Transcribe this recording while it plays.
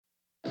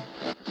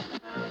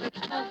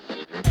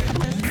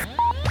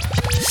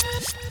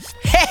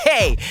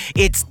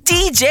It's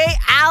DJ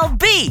Al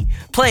B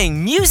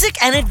playing music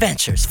and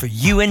adventures for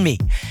you and me.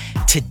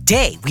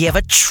 Today, we have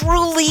a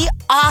truly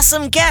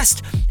awesome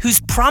guest who's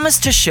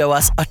promised to show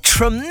us a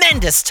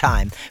tremendous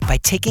time by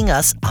taking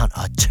us on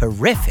a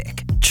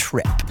terrific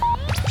trip.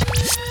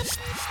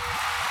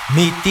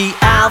 Meet the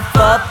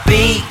Alpha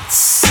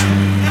Beats.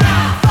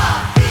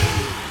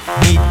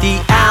 Meet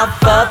the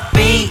Alpha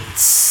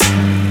Beats.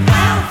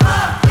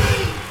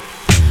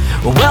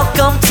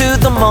 Welcome to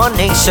the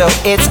morning show,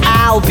 it's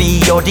I'll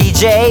be your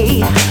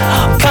DJ.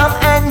 Come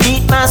and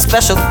meet my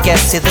special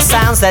guests, hear the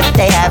sounds that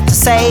they have to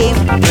say.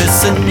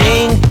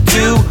 Listening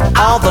to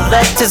all the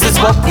letters is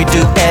what we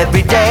do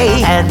every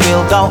day. And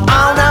we'll go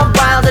on a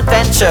wild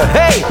adventure,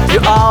 hey,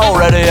 you're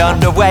already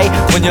underway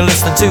when you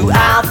listen to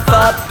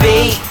Alpha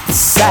Beats.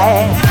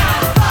 Say,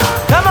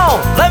 come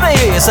on, let me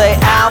hear you say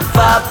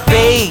Alpha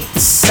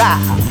Beats.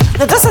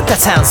 Now doesn't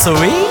that sound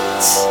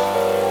sweet?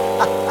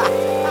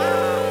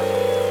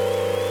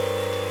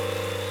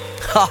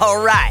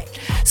 All right,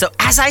 so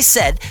as I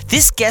said,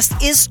 this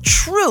guest is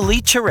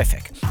truly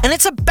terrific, and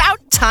it's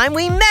about time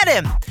we met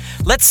him.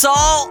 Let's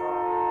all...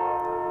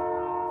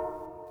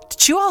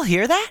 Did you all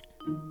hear that?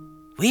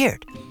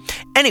 Weird.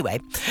 Anyway,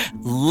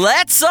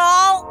 let's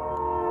all...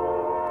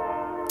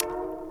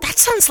 That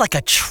sounds like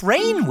a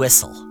train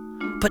whistle,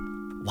 but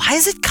why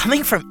is it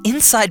coming from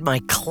inside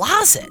my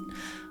closet?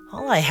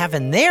 All I have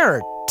in there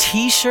are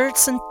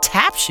t-shirts and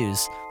tap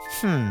shoes.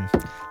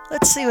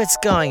 Let's see what's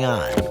going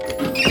on.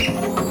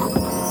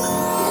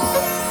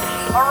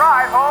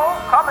 Arrival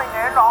coming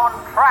in on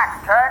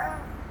track 10.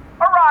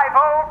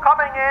 Arrival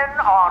coming in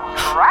on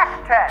track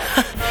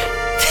 10.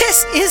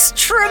 This is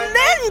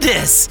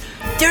tremendous!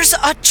 There's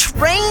a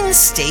train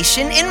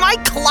station in my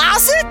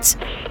closet?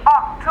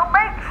 To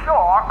make sure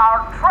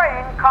our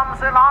train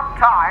comes in on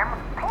time,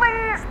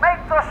 please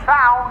make the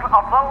sound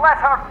of the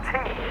letter T.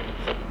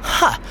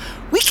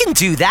 We can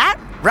do that,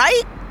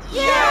 right?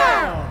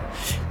 Yeah!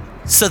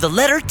 So the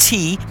letter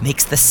T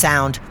makes the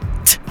sound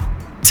T,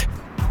 T,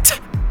 T.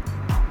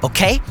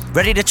 Okay,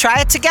 ready to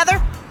try it together?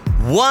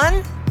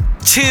 1,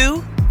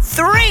 2,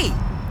 3.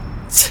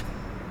 T,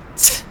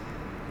 T,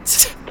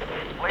 T.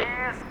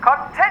 Please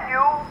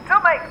continue to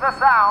make the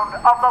sound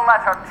of the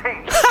letter T.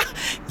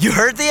 You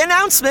heard the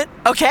announcement,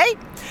 okay?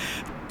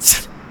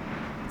 T,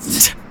 T, T,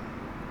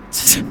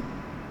 T, T,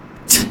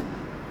 T.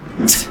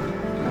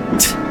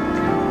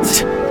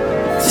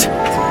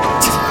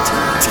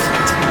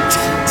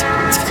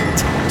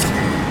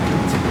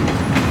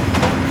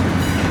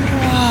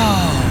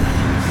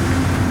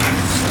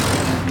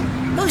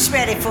 Who's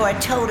ready for a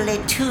totally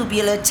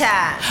tubular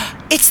time?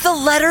 It's the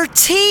letter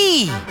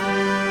T.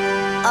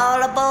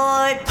 All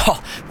aboard.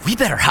 Oh, we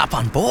better hop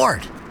on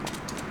board.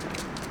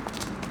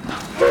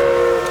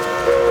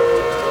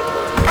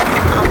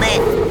 Oh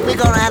man, we're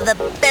gonna have the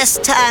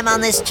best time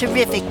on this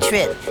terrific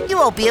trip. You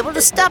won't be able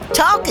to stop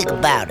talking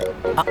about it.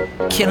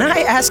 Can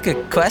I ask a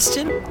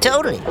question?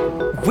 Totally.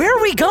 Where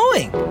are we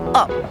going?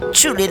 Oh,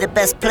 truly the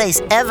best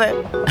place ever.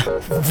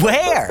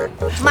 Where?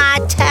 My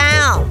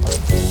town.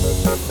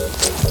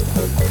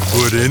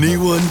 Would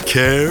anyone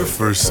care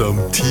for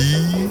some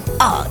tea?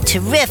 Oh,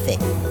 terrific.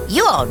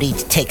 You all need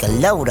to take a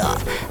load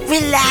off.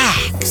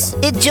 Relax.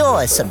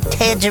 Enjoy some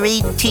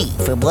tangerine tea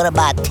from one of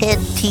my 10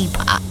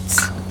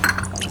 teapots.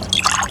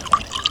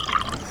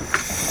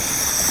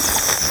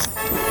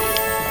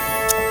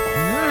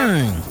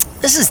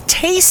 This is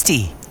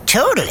tasty.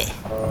 Totally.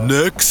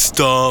 Next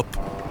stop,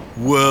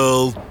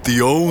 well,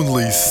 the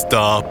only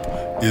stop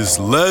is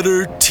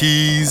letter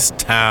T's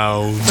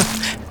town.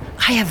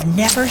 I have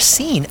never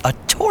seen a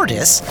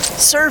tortoise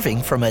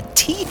serving from a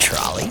tea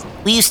trolley.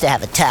 We used to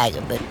have a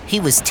tiger, but he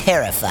was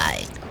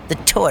terrifying. The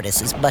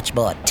tortoise is much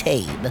more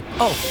tame.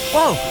 Oh,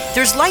 whoa,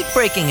 there's light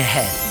breaking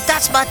ahead.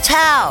 That's my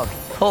town.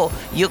 Oh,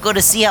 you're going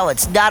to see how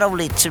it's not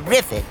only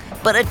terrific,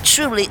 but a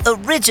truly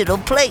original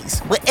place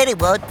where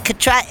anyone can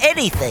try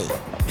anything.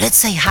 Let's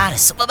say hi to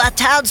some of my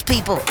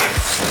townspeople.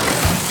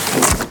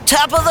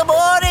 Top of the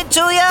morning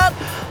to you.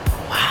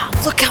 Wow,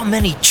 look how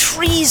many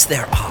trees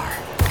there are.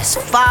 As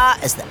far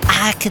as the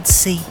eye can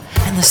see.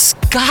 And the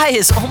sky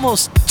is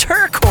almost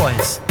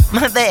turquoise.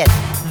 My man,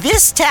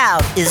 this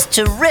town is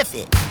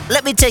terrific.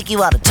 Let me take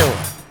you on a tour.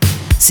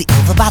 See,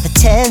 over by the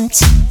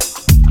tent,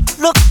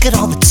 look at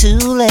all the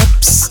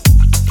tulips.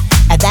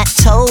 And that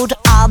toad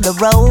on the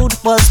road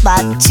was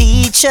my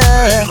teacher.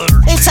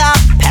 They talk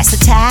past the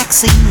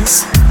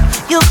taxis.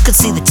 You could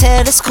see the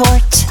tennis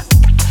court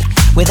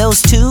where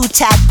those 2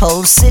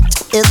 tadpoles sit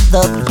in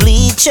the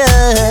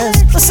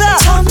bleachers. What's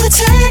up? Tom the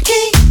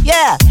turkey.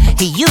 Yeah,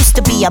 he used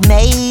to be a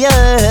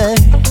mayor,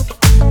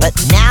 but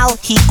now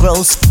he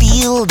grows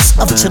fields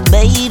of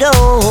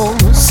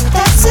tomatoes.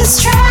 That's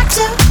his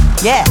tractor.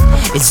 Yeah,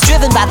 it's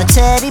driven by the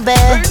teddy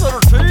bear.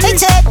 Hey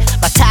Ted,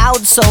 my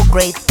town's so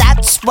great,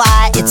 that's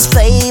why it's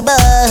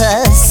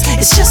famous.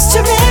 It's just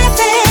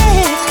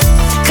terrific.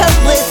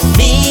 Come with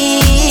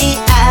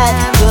me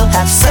and we'll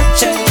have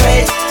such a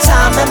great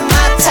time in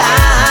my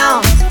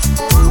town.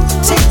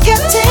 Take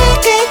your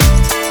ticket,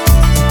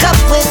 come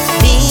with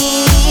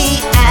me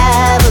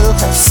and we'll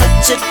have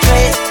such a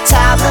great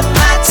time in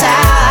my town.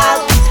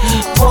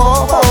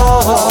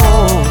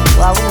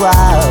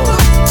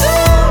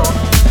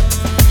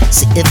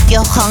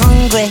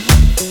 hungry,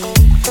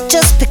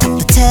 just pick up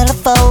the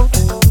telephone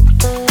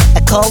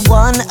and call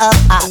one of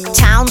our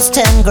town's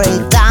 10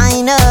 great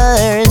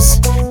diners.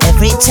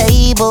 Every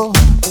table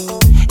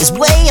is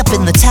way up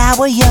in the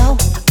tower, yo,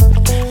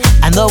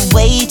 and the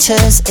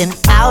waiters in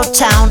our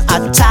town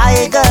are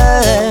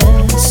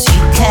tigers.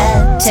 You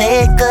can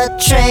take a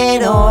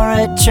train or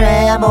a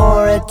tram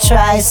or a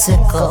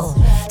tricycle,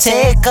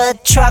 take a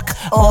truck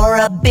or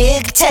a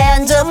big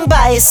tandem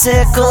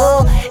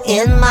bicycle.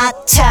 In my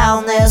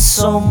town there's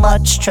so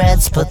much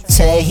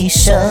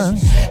transportation,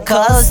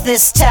 'cause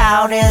this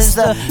town is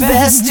the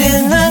best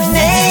in the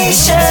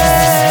nation.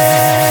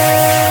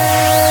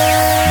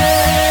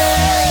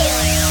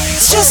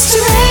 It's just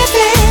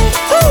terrific.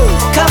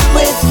 Come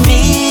with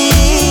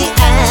me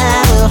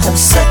and we'll have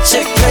such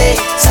a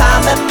great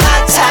time in my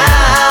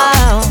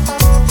town.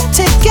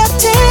 Take your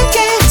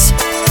tickets,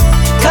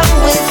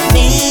 come with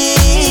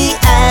me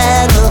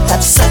and we'll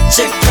have such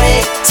a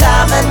great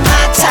time in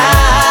my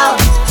town.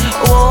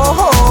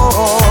 Whoa,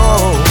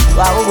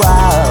 wow,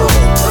 wow.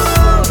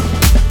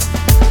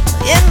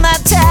 In my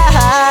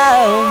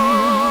town.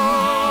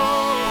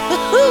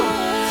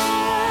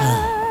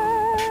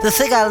 The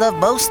thing I love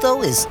most,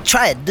 though, is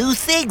trying new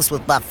things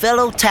with my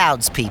fellow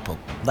townspeople.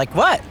 Like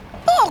what?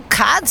 All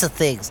kinds of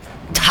things.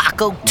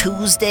 Taco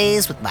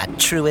Tuesdays with my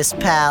truest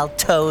pal,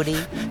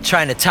 Tony.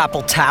 Trying to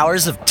topple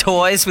towers of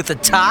toys with the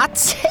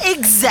tots?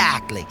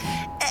 Exactly.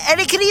 And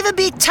it can even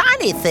be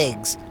tiny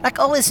things, like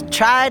always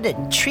trying to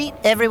treat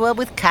everyone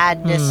with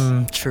kindness.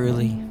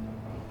 Truly.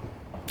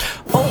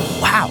 Oh,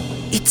 wow.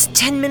 It's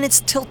 10 minutes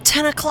till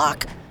 10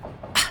 o'clock.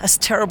 As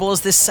terrible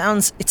as this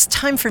sounds, it's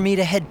time for me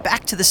to head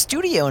back to the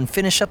studio and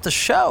finish up the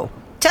show.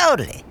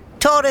 Totally.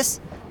 Tortoise,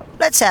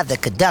 let's have the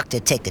conductor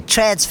take a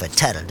transfer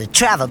tunnel to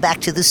travel back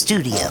to the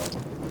studio.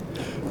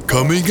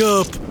 Coming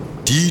up,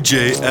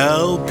 DJ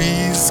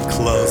Albie's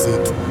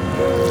Closet.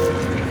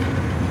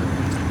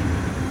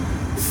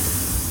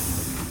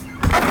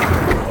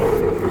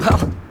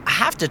 Well, I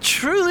have to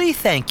truly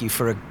thank you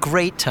for a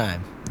great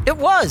time. It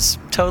was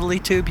totally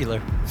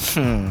tubular.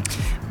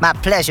 My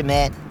pleasure,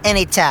 man.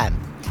 Anytime.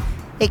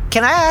 Hey,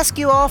 can I ask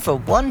you all for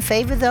one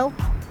favor, though?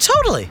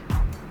 Totally.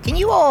 Can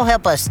you all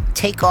help us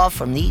take off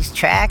from these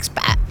tracks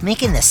by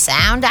making the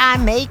sound I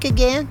make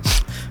again?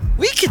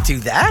 We could do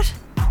that.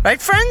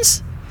 Right,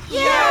 friends?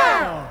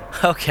 Yeah!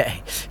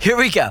 Okay, here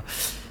we go.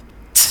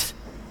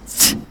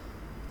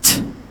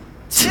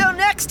 Till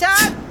next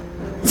time!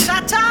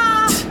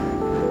 Ta-ta!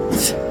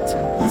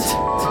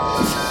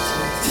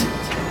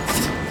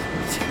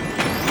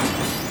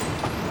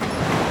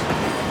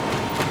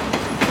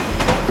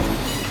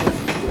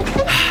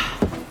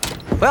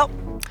 Well,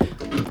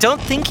 don't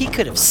think he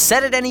could have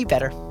said it any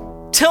better.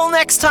 Till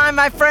next time,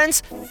 my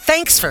friends,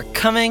 thanks for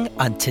coming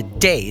on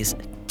today's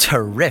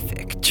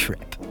terrific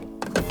trip.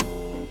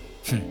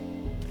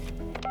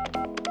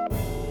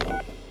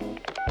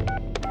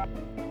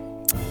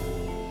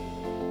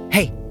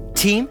 Hey,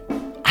 team,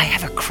 I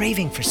have a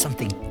craving for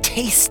something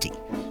tasty.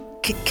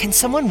 Can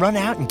someone run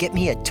out and get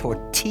me a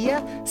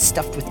tortilla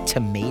stuffed with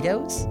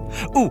tomatoes?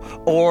 Ooh,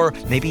 or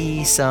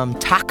maybe some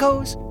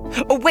tacos?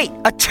 Oh, wait,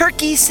 a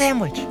turkey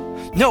sandwich.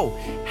 No,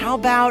 how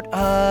about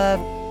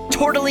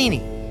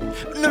tortellini?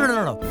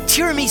 No,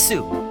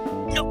 tiramisu.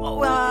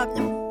 No,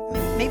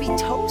 maybe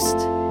toast?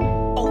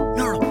 Oh,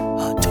 no,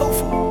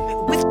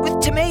 tofu with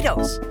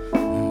tomatoes.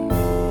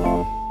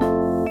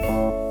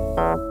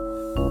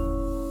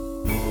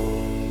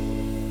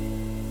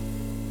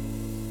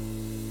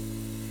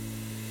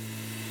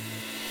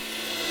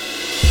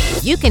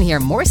 You can hear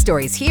more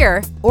stories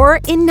here or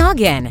in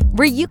Noggin,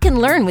 where you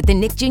can learn with the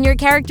Nick Jr.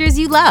 characters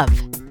you love.